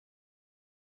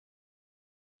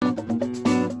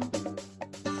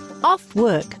Off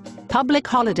work, public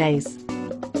holidays.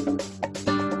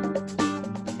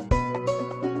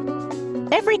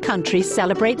 Every country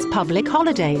celebrates public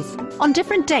holidays on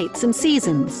different dates and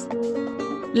seasons.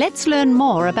 Let's learn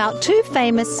more about two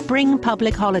famous spring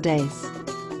public holidays.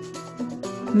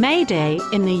 May Day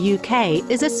in the UK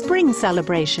is a spring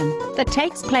celebration that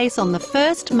takes place on the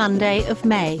first Monday of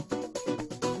May.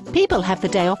 People have the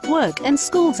day off work and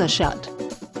schools are shut.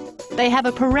 They have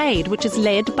a parade which is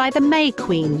led by the May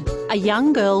Queen, a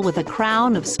young girl with a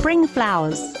crown of spring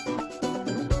flowers.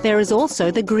 There is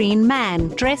also the Green Man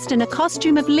dressed in a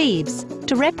costume of leaves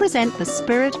to represent the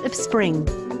spirit of spring.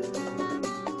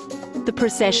 The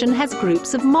procession has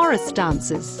groups of Morris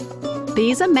dancers.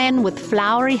 These are men with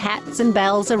flowery hats and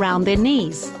bells around their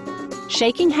knees,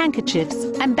 shaking handkerchiefs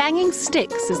and banging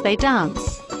sticks as they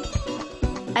dance.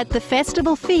 At the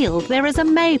festival field there is a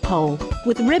maypole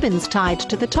with ribbons tied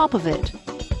to the top of it.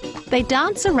 They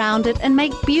dance around it and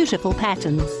make beautiful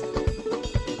patterns.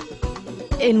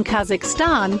 In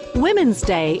Kazakhstan, Women's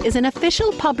Day is an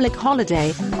official public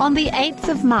holiday on the 8th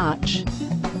of March.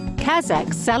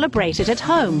 Kazakhs celebrate it at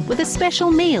home with a special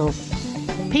meal.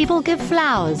 People give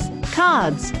flowers,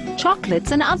 cards,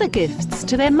 chocolates and other gifts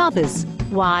to their mothers,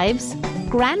 wives,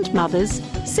 grandmothers,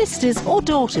 sisters or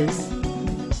daughters.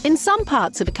 In some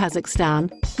parts of Kazakhstan,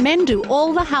 men do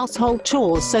all the household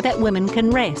chores so that women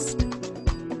can rest.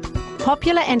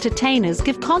 Popular entertainers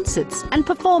give concerts and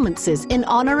performances in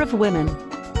honor of women.